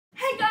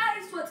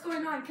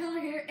going on? Keller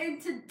here, and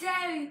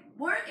today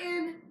we're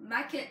in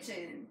my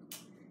kitchen.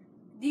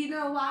 Do you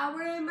know why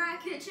we're in my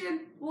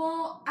kitchen?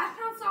 Well, I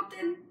found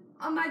something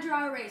on my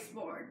dry erase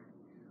board.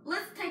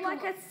 Let's take a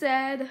look. Like I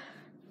said,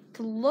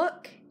 to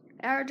look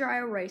at our dry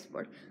erase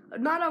board.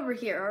 Not over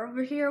here.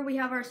 Over here we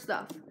have our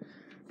stuff.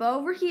 But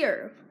over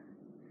here,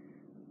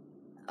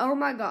 oh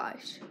my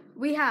gosh,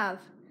 we have,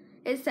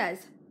 it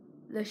says,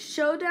 the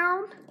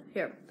showdown,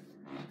 here.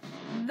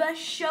 The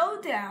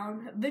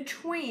showdown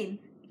between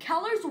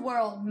Keller's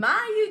World,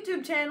 my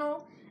YouTube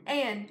channel,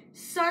 and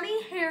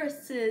Sonny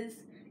Harris's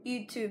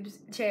YouTube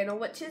channel,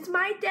 which is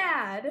my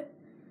dad.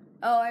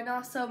 Oh, and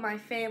also my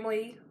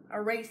family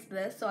erased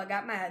this, so I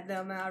got mad at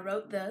them and I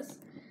wrote this.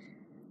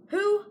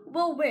 Who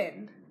will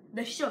win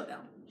the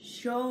showdown?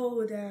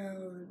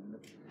 Showdown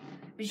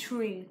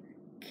between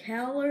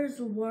Keller's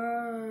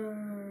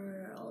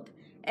World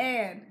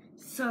and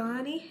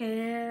Sonny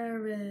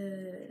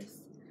Harris.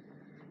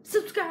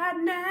 Subscribe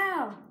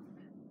now.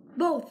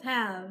 Both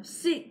have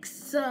 6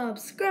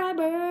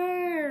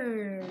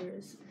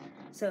 subscribers.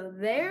 So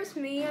there's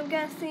me, I'm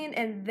guessing,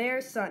 and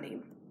there's Sonny.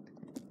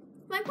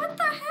 Like, what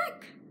the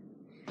heck?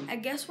 I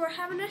guess we're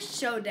having a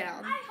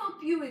showdown. I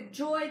hope you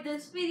enjoyed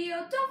this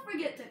video. Don't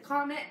forget to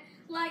comment,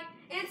 like,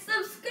 and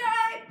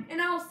subscribe.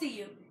 And I'll see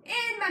you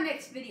in my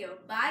next video.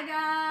 Bye,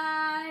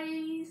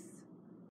 guys.